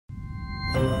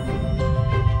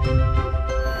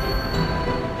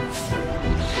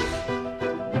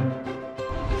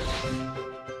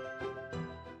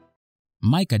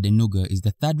Mike Adenuga is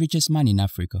the third richest man in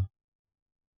Africa.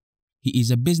 He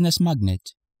is a business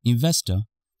magnate, investor,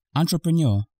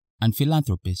 entrepreneur, and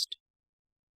philanthropist.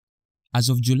 As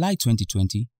of July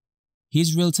 2020,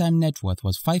 his real-time net worth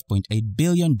was $5.8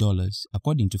 billion,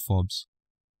 according to Forbes.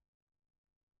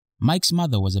 Mike's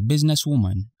mother was a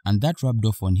businesswoman, and that rubbed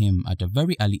off on him at a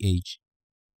very early age.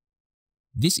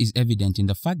 This is evident in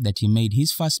the fact that he made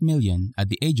his first million at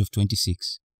the age of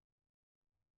 26.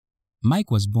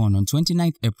 Mike was born on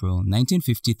 29 April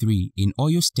 1953 in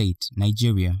Oyo State,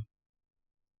 Nigeria.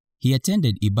 He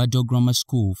attended Ibadan Grammar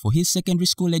School for his secondary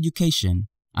school education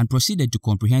and proceeded to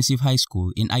Comprehensive High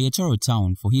School in Ayetoro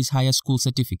Town for his higher school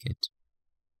certificate.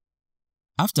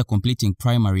 After completing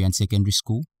primary and secondary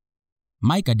school,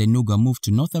 Mike Adenuga moved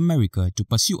to North America to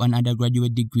pursue an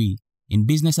undergraduate degree in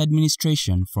business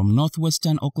administration from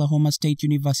Northwestern Oklahoma State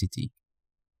University.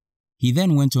 He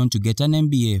then went on to get an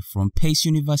MBA from Pace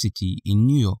University in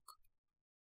New York.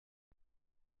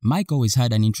 Mike always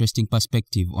had an interesting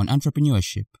perspective on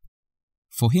entrepreneurship.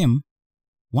 For him,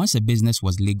 once a business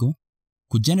was legal,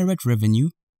 could generate revenue,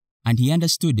 and he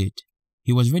understood it,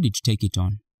 he was ready to take it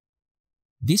on.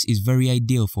 This is very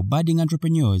ideal for budding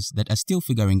entrepreneurs that are still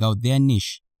figuring out their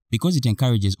niche because it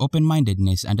encourages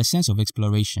open-mindedness and a sense of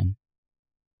exploration.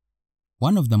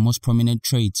 One of the most prominent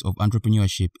traits of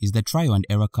entrepreneurship is the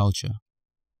trial-and-error culture.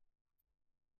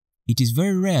 It is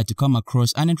very rare to come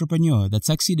across an entrepreneur that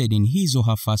succeeded in his or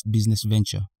her first business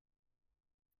venture.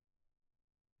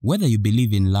 Whether you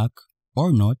believe in luck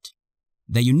or not,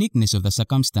 the uniqueness of the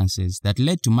circumstances that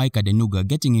led to Mike Adenuga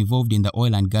getting involved in the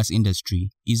oil and gas industry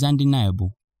is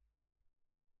undeniable.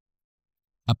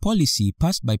 A policy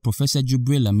passed by Professor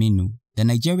Jubril Aminu, the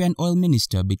Nigerian oil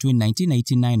minister between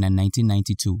 1989 and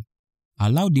 1992,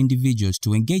 allowed individuals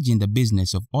to engage in the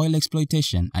business of oil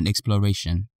exploitation and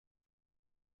exploration.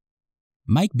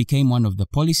 Mike became one of the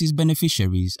policy's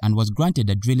beneficiaries and was granted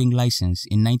a drilling license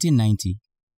in 1990.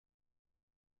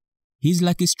 His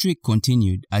lucky streak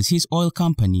continued as his oil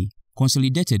company,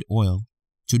 Consolidated Oil,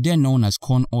 today known as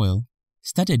ConOil,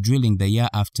 started drilling the year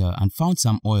after and found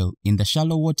some oil in the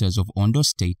shallow waters of Ondo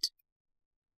State.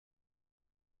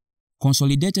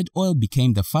 Consolidated Oil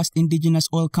became the first indigenous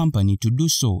oil company to do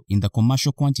so in the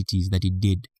commercial quantities that it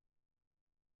did.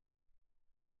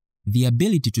 The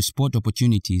ability to spot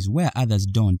opportunities where others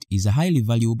don't is a highly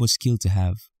valuable skill to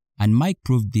have, and Mike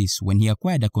proved this when he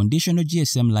acquired a conditional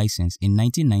GSM license in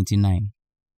 1999.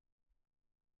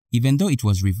 Even though it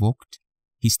was revoked,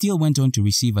 he still went on to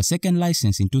receive a second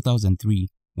license in 2003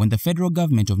 when the federal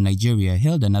government of Nigeria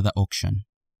held another auction.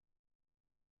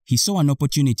 He saw an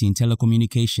opportunity in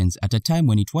telecommunications at a time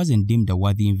when it wasn't deemed a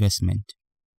worthy investment.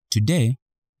 Today,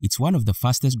 it's one of the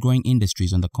fastest growing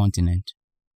industries on the continent.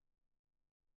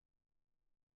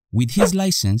 With his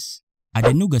license,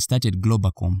 Adenuga started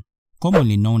Globacom,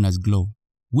 commonly known as Glo,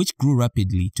 which grew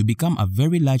rapidly to become a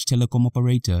very large telecom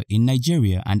operator in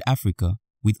Nigeria and Africa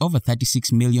with over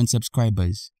 36 million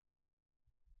subscribers.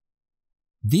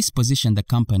 This positioned the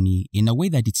company in a way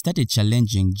that it started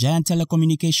challenging giant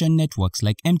telecommunication networks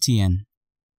like MTN.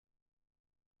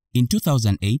 In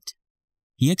 2008,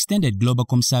 he extended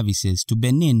Globacom services to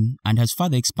Benin and has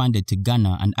further expanded to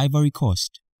Ghana and Ivory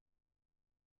Coast.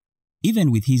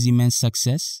 Even with his immense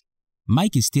success,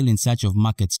 Mike is still in search of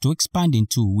markets to expand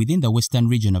into within the western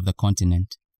region of the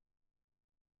continent.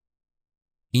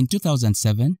 In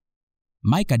 2007,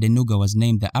 Mike Adenuga was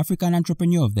named the African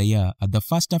Entrepreneur of the Year at the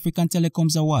First African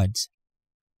Telecoms Awards.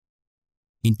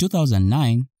 In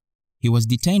 2009, he was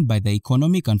detained by the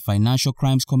Economic and Financial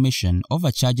Crimes Commission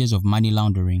over charges of money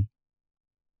laundering.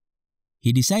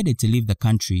 He decided to leave the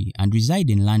country and reside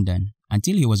in London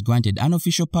until he was granted an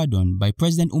official pardon by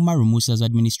President Umaru Musa's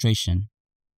administration.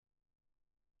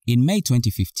 In May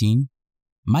 2015,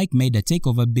 Mike made a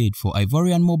takeover bid for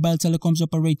Ivorian mobile telecoms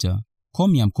operator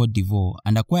Comiam Côte d'Ivoire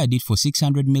and acquired it for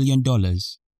 $600 million.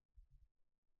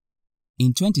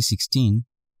 In 2016,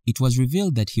 it was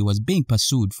revealed that he was being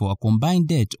pursued for a combined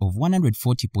debt of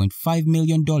 $140.5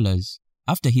 million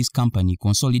after his company,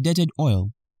 Consolidated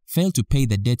Oil, failed to pay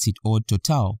the debts it owed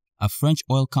Total, a French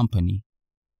oil company.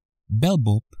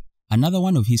 Belbop, another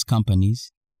one of his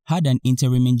companies, had an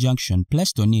interim injunction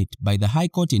placed on it by the High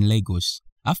Court in Lagos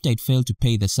after it failed to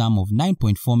pay the sum of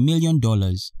 $9.4 million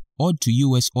owed to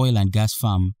U.S. oil and gas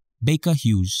firm Baker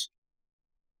Hughes.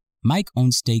 Mike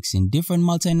owns stakes in different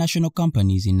multinational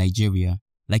companies in Nigeria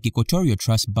like Equatorial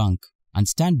Trust Bank and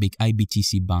Stanbic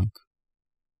IBTC Bank.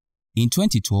 In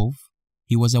 2012,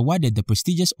 he was awarded the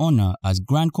prestigious honor as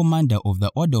Grand Commander of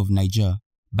the Order of Niger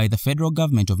by the federal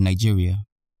government of Nigeria.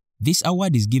 This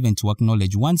award is given to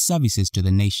acknowledge one's services to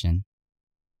the nation.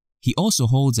 He also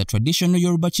holds a traditional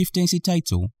Yoruba chieftaincy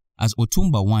title as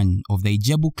Otumba I of the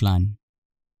Ijebu clan.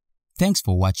 Thanks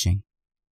for watching.